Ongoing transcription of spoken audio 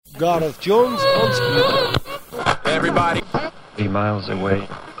Gareth Jones on speed. Everybody. 3 miles away.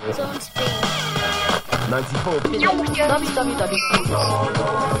 It's on speed. 94.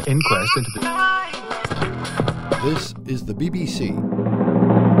 Inquest into the... This is the BBC.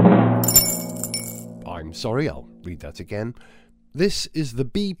 I'm sorry, I'll read that again. This is the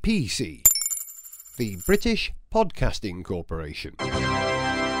BPC, the British Podcasting Corporation.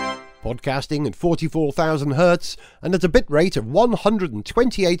 Podcasting at 44,000 hertz and at a bit rate of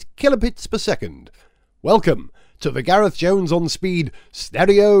 128 kilobits per second. Welcome to the Gareth Jones on Speed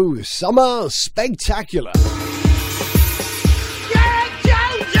Stereo Summer Spectacular. Gareth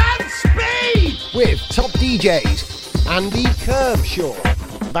Jones on Speed! With top DJs Andy Kerbshaw,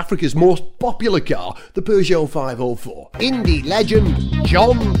 of Africa's most popular car, the Peugeot 504. Indie legend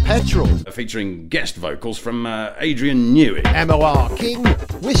John Petrol. Featuring guest vocals from Adrian Newey. MOR King,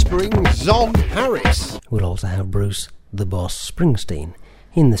 whispering Zog Harris. We'll also have Bruce, the Boss Springsteen,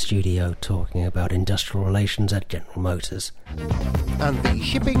 in the studio talking about industrial relations at General Motors. And the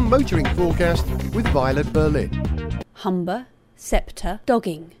shipping motoring forecast with Violet Berlin. Humber, scepter,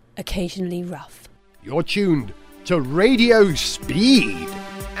 dogging, occasionally rough. You're tuned to Radio Speed.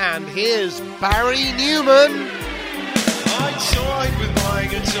 And here's Barry Numan. I tried with buying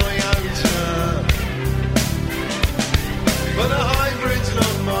a Toyota, but a hybrid's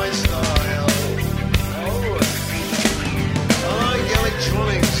not my style. I like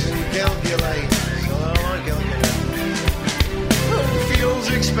electronics and calculators. I like calculators. Fuel's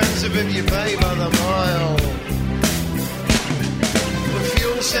expensive if you pay by the mile. The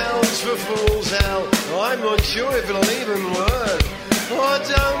fuel sounds for fools out. I'm not sure if it'll even work. I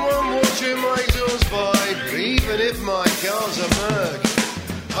don't want water in my exhaust pipe, even if my car's a Merc.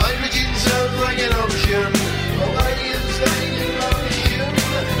 Hydrogen sounds like an option, although you're staying in motion.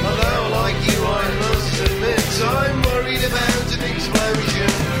 Although, like you, I must admit, I'm worried about an explosion.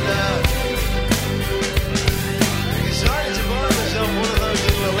 I decided to buy myself one of those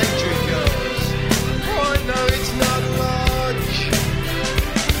little electric cars. I know it's not large,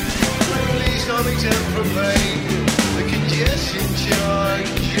 but at least I'm exempt from paying the congestion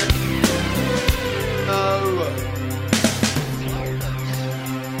charge. Oh,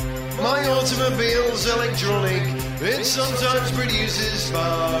 my automobile's electronic. It sometimes produces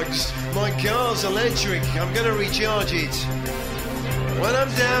sparks. My car's electric. I'm gonna recharge it when I'm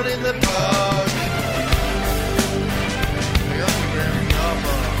down in the park. The underground car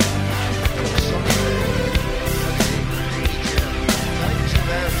park.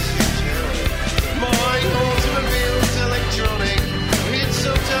 My automobile's electronic. It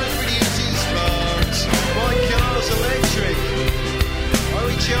sometimes produces sparks. My car's electric. I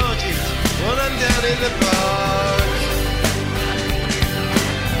recharge it when I'm down in the park.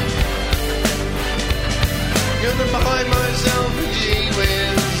 Gonna buy myself a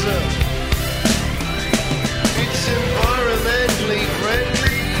G-Wiz. It's environmentally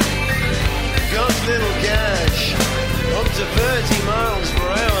friendly. Got little cash. Up to 30 miles per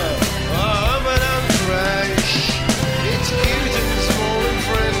hour. Oh, but I'm crash. It's cute and small and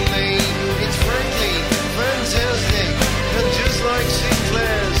friendly. It's frankly fantastic. And just like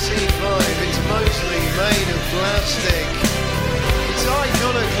Sinclair's C5, it's mostly made of plastic. It's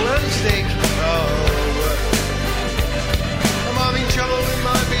iconoclastic. Oh, I'm having trouble with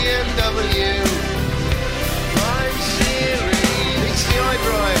my BMW. I'm serious. It's the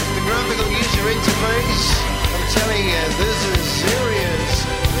iDrive, the graphical user interface. I'm telling you, this is serious.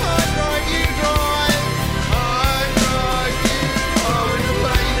 I drive, you drive. I drive, you are in a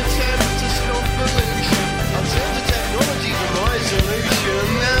vain attempt to stop pollution. I'll turn to technology for my solution.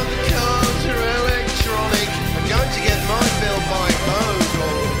 Now the cars are electronic. I'm going to get mine built by Vogue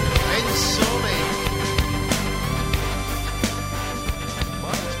or Ensonic.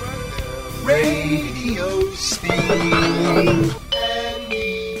 Radio Speed.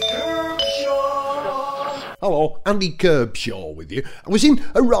 Hello, Andy Kerbshaw with you. I was in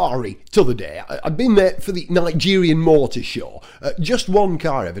Harare t'other day. I'd been there for the Nigerian Motor Show. Just one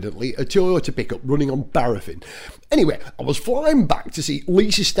car, evidently, a Toyota pickup running on paraffin. Anyway, I was flying back to see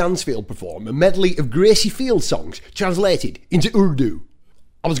Lisa Stansfield perform a medley of Gracie Field songs translated into Urdu.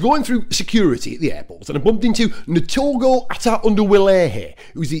 I was going through security at the airport and I bumped into Ntogo Ata Underwilehe,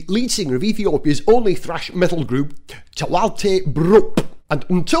 who's the lead singer of Ethiopia's only thrash metal group, Tawalte Brup. And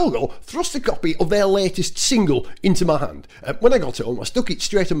Ntogo thrust a copy of their latest single into my hand. When I got home, I stuck it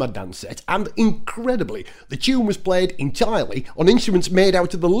straight on my dance set, and incredibly, the tune was played entirely on instruments made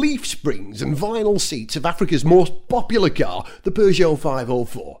out of the leaf springs and vinyl seats of Africa's most popular car, the Peugeot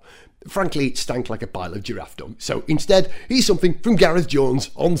 504. Frankly, it stank like a pile of giraffe dung, so instead, here's something from Gareth Jones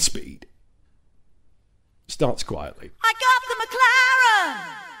on Speed. Starts quietly. I got the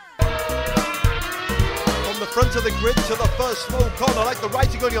McLaren! front of the grid to the first slow corner, like the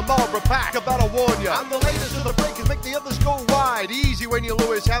writing on your Marlboro pack. I better warn you. And the latest of the breakers make the others go wide. Easy when you're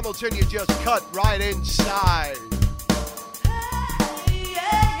Lewis Hamilton, you just cut right inside.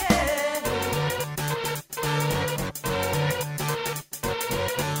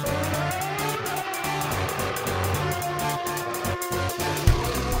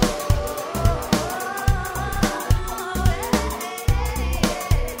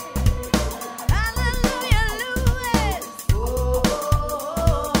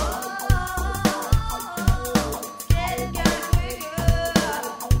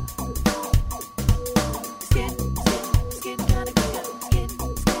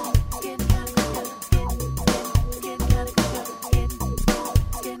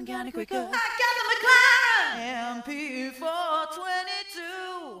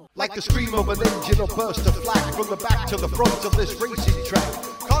 Like the scream of an engine or burst of flak from the back to the front of this racing track.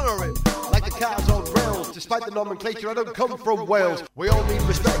 Cornering like the cars on rails. Despite the nomenclature, I don't come from Wales. We all need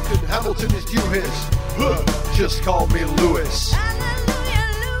respect and Hamilton is due his. Just call me Lewis.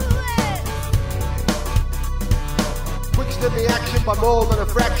 Quickest in the action by more than a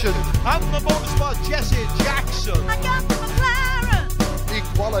fraction. I'm the motorsport Jesse Jackson. I got the McLaren.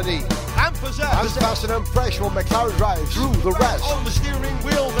 Equality. I'm possessed. I'm fast and I'm fresh when McLaren drives through the rest. On the steering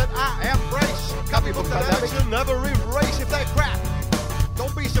wheel that I embrace. Copybook dynamics and never erase if they're crap.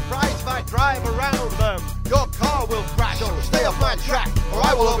 Don't be surprised if I drive around them. Your car will crash, so stay off my track, or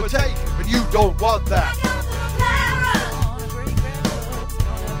I will overtake, but you don't want that.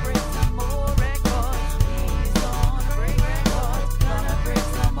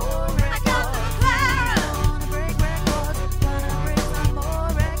 I got the McLaren.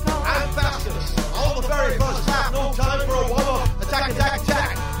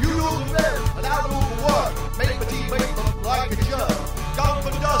 Attack. You rule the men, and I rule the work. Make my teammate look like a jerk. Gone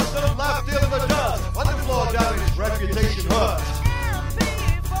for dust and left in the dust. On the floor down, his reputation hurts.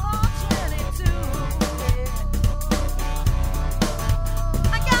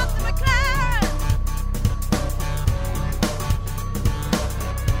 I got the McLaren.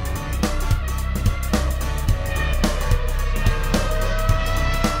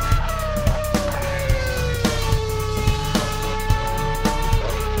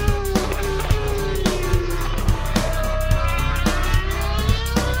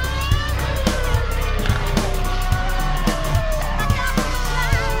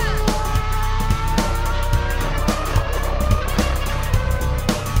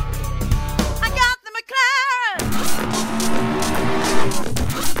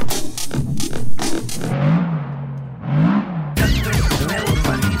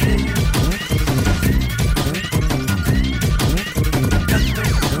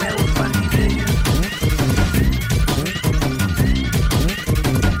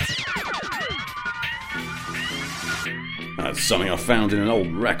 Something I found in an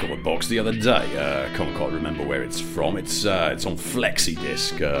old record box the other day. Can't quite remember where it's from. It's on flexi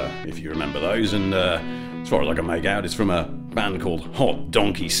disc, if you remember those. And as far as I can make out, it's from a band called Hot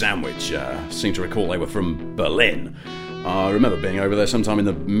Donkey Sandwich. Seem to recall they were from Berlin. I remember being over there sometime in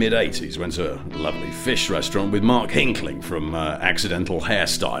the mid-80s. Went to a lovely fish restaurant with Mark Hinkling from Accidental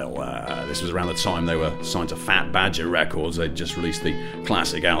Hairstyle. This was around the time they were signed to Fat Badger Records. They'd just released the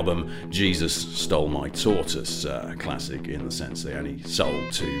classic album Jesus Stole My Tortoise. Classic in the sense they only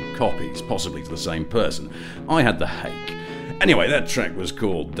sold 2 copies, possibly to the same person. I had the hake. Anyway, that track was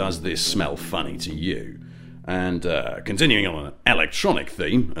called Does This Smell Funny to You? And continuing on an electronic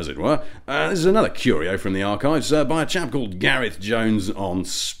theme, as it were, this is another curio from the archives by a chap called Gareth Jones on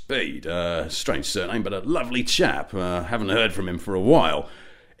Speed. Strange surname, but a lovely chap. Haven't heard from him for a while.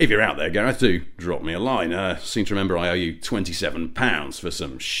 If you're out there, Gareth, do drop me a line. Seem to remember I owe you £27 for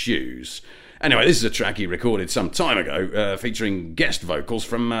some shoes. Anyway, this is a track he recorded some time ago, featuring guest vocals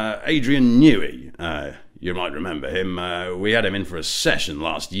from Adrian Newey. You might remember him. We had him in for a session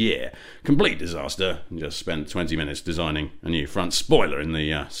last year. Complete disaster. Just spent 20 minutes designing a new front spoiler in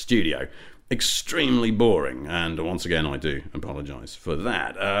the studio. Extremely boring, and once again I do apologise for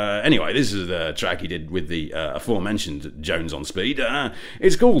that. Anyway, this is the track he did with the aforementioned Jones on Speed.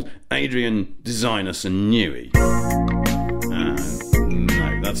 It's called Adrian Designus and Newey.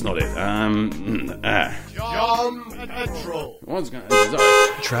 No, that's not it. John Petrol. What's going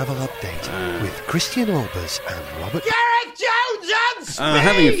on? Travel update with Christian Albers and Robert Gareth Jones on Speed.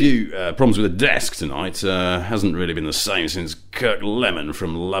 Having a few problems with the desk tonight. Hasn't really been the same since Kirk Lemon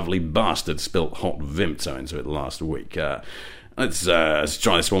from Lovely Bastard spilt hot Vimto into it last week. Let's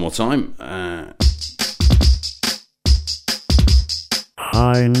try this one more time.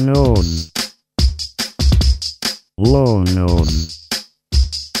 High noon. Low noon.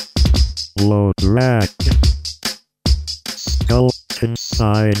 Low drag. painted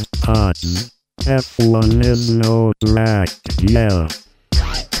side pods. F1 is no drag, yeah.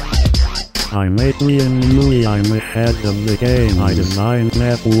 I'm Adrian Newey, I'm ahead of the game. I designed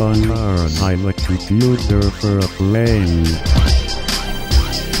F1 cars, I'm a computer for a plane.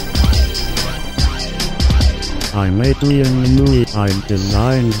 I'm Adrian Newey, I'm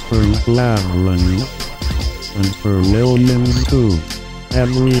designed for McLaren and for Williams too.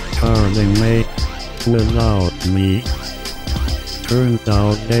 Every car they make without me turns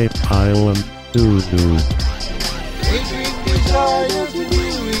out a pile of doo-doo.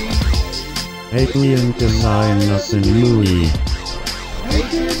 Adrian designed us in Newey.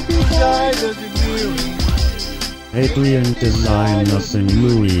 Adrian designed us in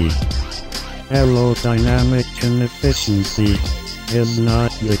Newey. Aerodynamic inefficiency is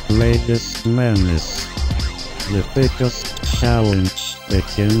not the greatest menace. The biggest challenge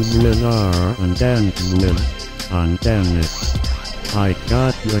begins with R and ends with on Dennis. I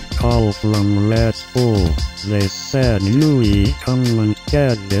got the call from Red Bull. They said, Newey, come and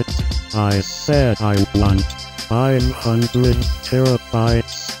get it. I said I want 500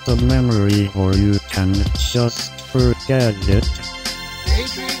 terabytes of memory or you can just forget it.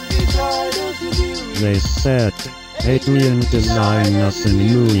 They said, Adrian designed us in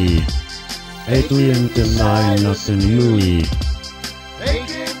Newey. Adrian designed us in Newey.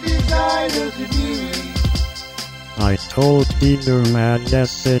 I told Peter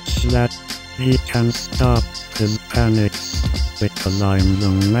Madesich that he can stop his panics because I'm the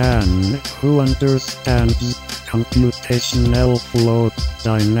man who understands computational flow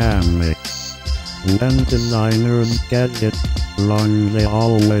dynamics. When designers get it wrong, they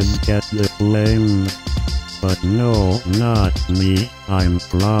always get the blame. But no, not me, I'm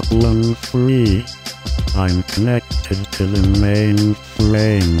problem-free. I'm connected to the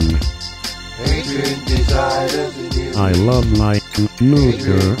mainframe. I love my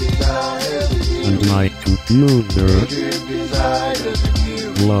computer, and my computer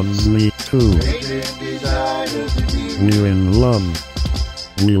loves me too. We're in love.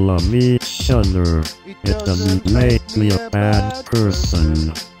 We love each other. It doesn't make me a bad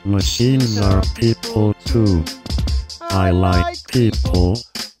person. Machines are people too. I like people,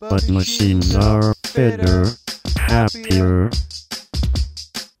 but machines are fitter, happier,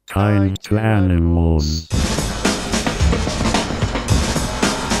 kind to animals.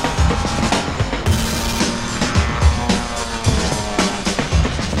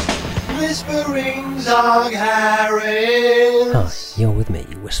 Whispering Zog Harris. Hi, you're with me,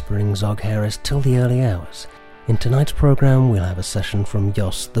 Whispering Zog Harris, till the early hours. In tonight's programme, we'll have a session from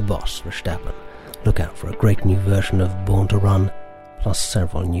Jos the Boss Verstappen. Look out for a great new version of Born to Run, plus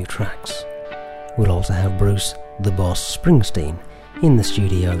several new tracks. We'll also have Bruce the Boss Springsteen in the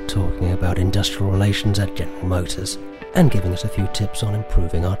studio talking about industrial relations at General Motors and giving us a few tips on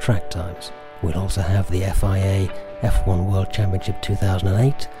improving our track times. We'll also have the FIA F1 World Championship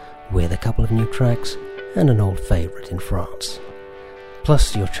 2008 with a couple of new tracks and an old favourite in France.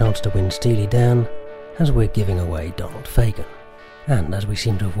 Plus your chance to win Steely Dan as we're giving away Donald Fagen. And as we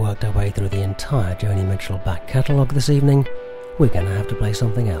seem to have worked our way through the entire Joni Mitchell back catalogue this evening, we're going to have to play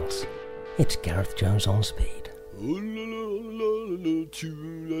something else. It's Gareth Jones on speed.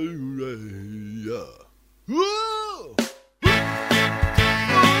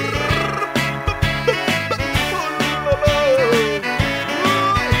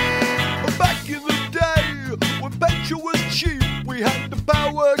 Back in the day, when petrol was cheap, we had the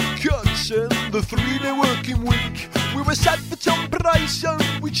power cuts and the 3-day working week. We were sad for Tom Price and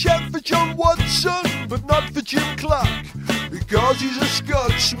we cheered for John Watson, but not for Jim Clark, because he's a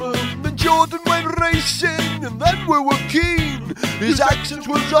Scotsman. Then Jordan went racing and then we were keen. His accent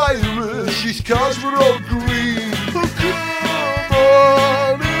was Irish, his cars were all green. Oh, come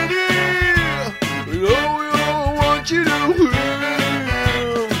on, Eddie, you know we all want you to win.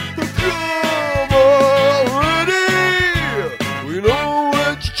 Come on, Eddie, we know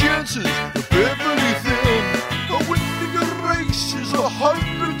what your chances are perfectly thin. Winning a race is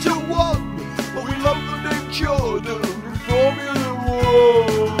 100 to 1, but we love the name Jordan in Formula 1.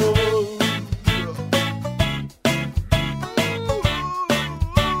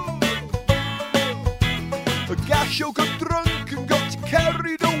 A Gasho got drunk and got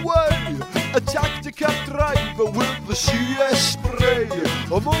carried away, attacked a cab driver with the CS spray.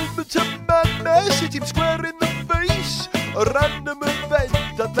 A moment of madness hit him square in the face, a random event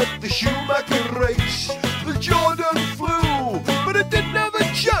that led the Schumacher race. The Jordan flew, but it didn't have a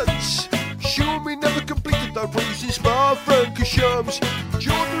chance. Schumi never completed that race in Spa-Francorchamps.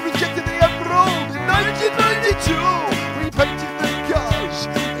 Jordan rejected the Emerald in 1992, repainting the cars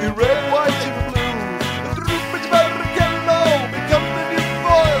in red, white and blue. And Rupert Barrichello became the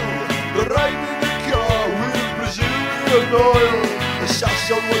and oil. The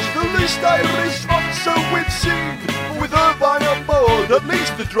Sasson was the least Irish sponsor we'd seen, but with Irvine on board, at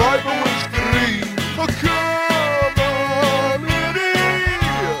least the driver was green. Oh, come on, Eddie,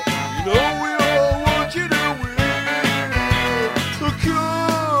 you know we all want you to win. Oh,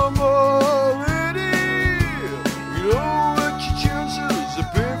 come on, Eddie, we know that your chances are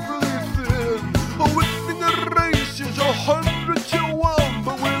painfully thin. Oh, winning the race is 100 to 1,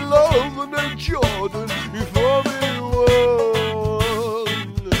 but we love the name Jordan in Formula 1.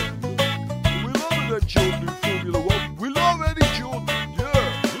 We love the name Jordan in Formula 1. We love Eddie Jordan,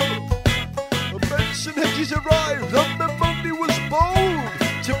 yeah. And Benson Hedges arrived and the money was bold.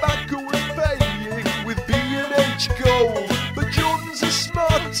 Tobacco was paying with B&H gold. But Jordan's a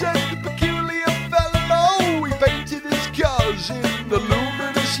smart and peculiar fellow. He painted his cars in the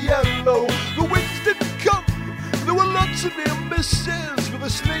luminous yellow. The winds didn't come, there were lots of near misses, with a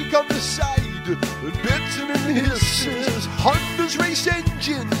snake on the side and bits and hisses. Honda's race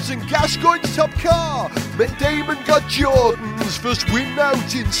engines and Gascoigne's top car meant Damon got Jordan's first win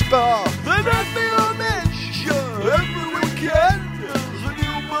out in Spa. Then had me on edge every weekend. The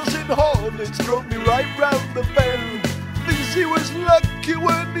new buzzing Hornets drove me right round the bend. Lizzie was lucky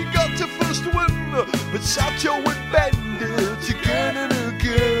when he got to first win, but Sato would bend it again and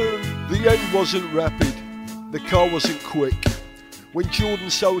again. The end wasn't rapid, the car wasn't quick. When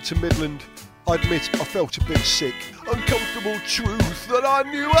Jordan sold to Midland, I admit I felt a bit sick. Uncomfortable truth that I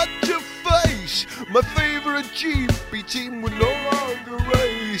knew I had to face. My favourite GP team would no longer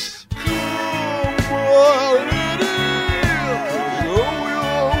race. Come on, Eddie, you know we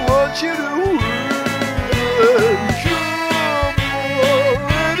all want you to win. Come on,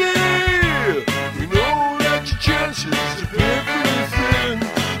 Eddie, you know that your chances are very thin.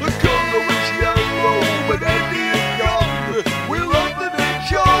 The colour was yellow, but Eddie had gone. We love the name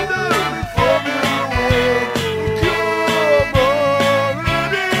Jordan in Formula 1. Come on,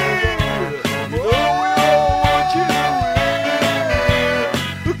 Eddie, you know we all want you to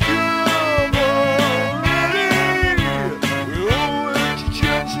win. Come on, Eddie, we know that your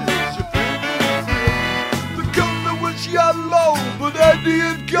chances are very thin. The colour was yellow, but Eddie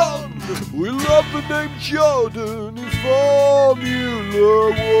had gone. We love the name Jordan in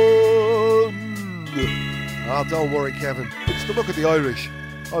Formula 1. Ah, don't worry, Kevin. It's the look of the Irish.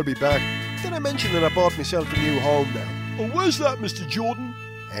 I'll be back. Did I mention that I bought myself a new home now? Oh, where's that, Mr. Jordan?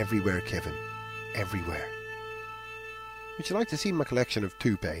 Everywhere, Kevin. Everywhere. Would you like to see my collection of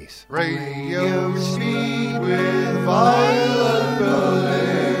toupees? Radio Speed with Violet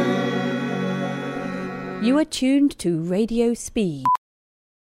Berlin. You are tuned to Radio Speed.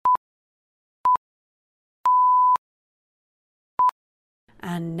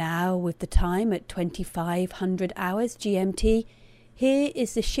 And now, with the time at 2500 hours GMT, here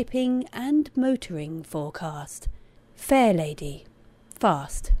is the shipping and motoring forecast. Fair lady,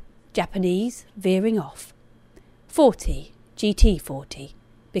 fast, Japanese veering off. 40, GT40,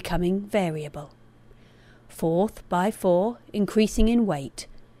 becoming variable. 4th by 4, increasing in weight,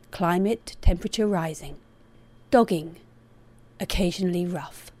 climate temperature rising. Dogging, occasionally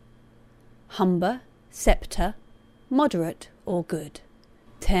rough. Humber, Scepter, moderate or good.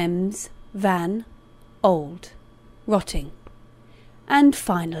 Thames, Van, old, rotting. And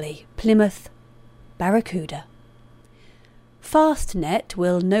finally, Plymouth, Barracuda. Fastnet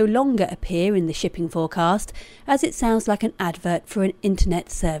will no longer appear in the shipping forecast, as it sounds like an advert for an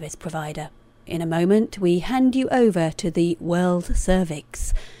internet service provider. In a moment, we hand you over to the World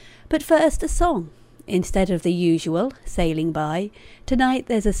Cervix. But first, a song. Instead of the usual sailing by, tonight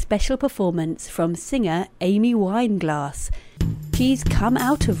there's a special performance from singer Amy Wineglass. She's come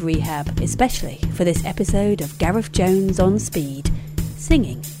out of rehab, especially for this episode of Gareth Jones on Speed,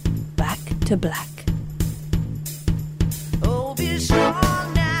 singing Back to Black. Oh, be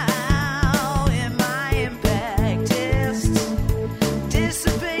strong now in my impact test.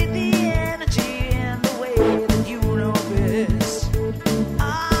 Dissipate the energy in the way that you know best.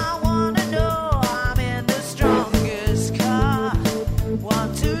 I wanna know I'm in the strongest car.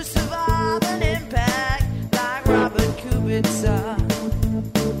 Want to survive an impact like Robert Kubica.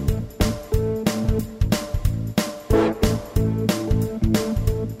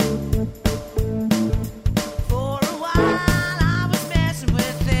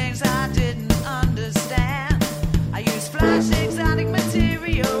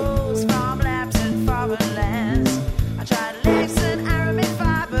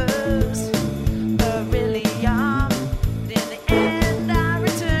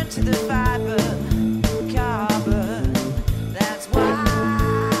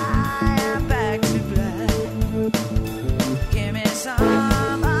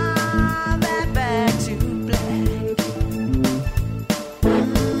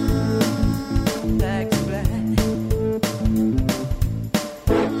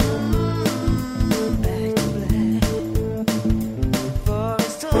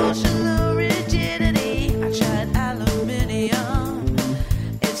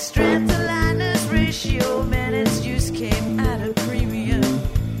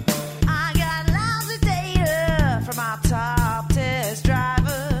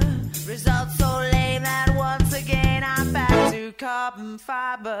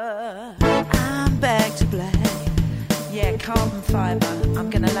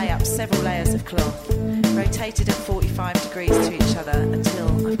 going to lay up several layers of cloth, rotated at 45 degrees to each other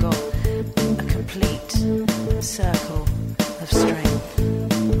until I've got a complete circle of strength.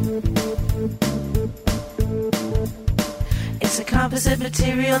 It's a composite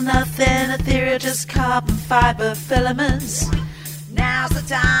material, nothing ethereal, just carbon fibre filaments. Now's the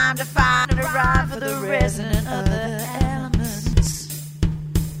time to find a rhyme for the resin and other elements.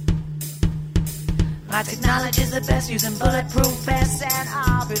 My technology's the best, using bulletproof vests, and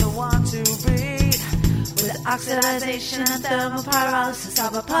I'll be the one to beat with the oxidization and thermal pyrolysis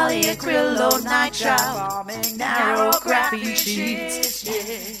of a polyacrylamide nitride, forming narrow graphene sheets.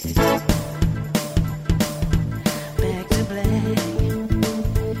 Yeah. Back to black,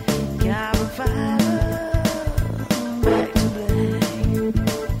 carbon fiber. Back to black,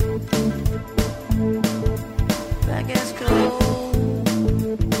 black as coal.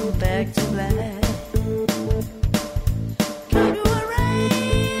 Back to black. Come to a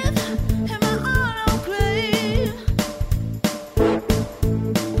rave in my autoclave.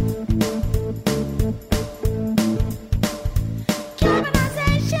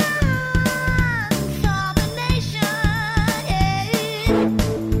 Carbonization for the nation, yeah.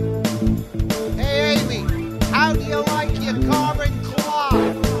 Hey Amy, how do you like your carbon cloth?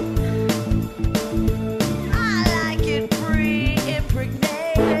 I like it pre-impregnated.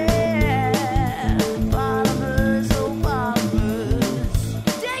 Polymers, oh polymers.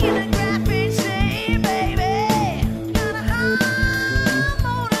 Taking a graphene chain, baby. Gonna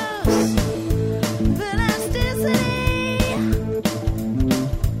harmonious elasticity.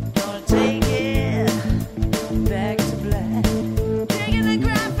 Gonna take it back to black. Taking a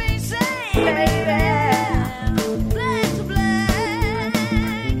graphene chain, baby. Black to black,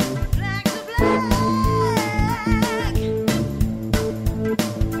 black to black.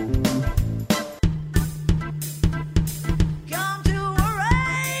 Come to a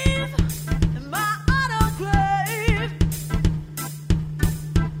rave in my autoclave.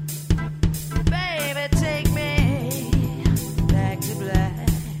 Baby, take me back to black.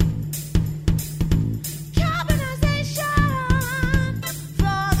 Carbonization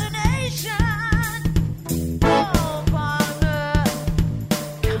for the nation. Oh, partner,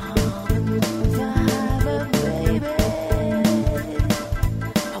 carbon fiber, baby.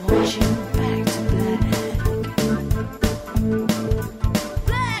 I want you back to black.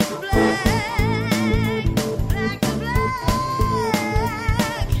 Black to black, black to black.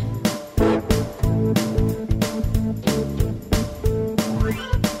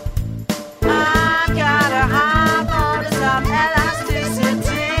 I got a harmonious of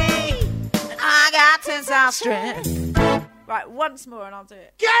elasticity, and I got tensile strength. Right, once more and I'll do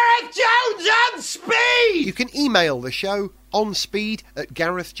it. Gareth Jones on speed! You can email the show on speed at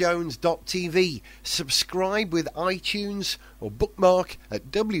garethjones.tv. Subscribe with iTunes or bookmark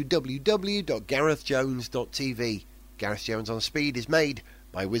at www.garethjones.tv. Gareth Jones on Speed is made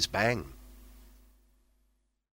by Whiz Bang.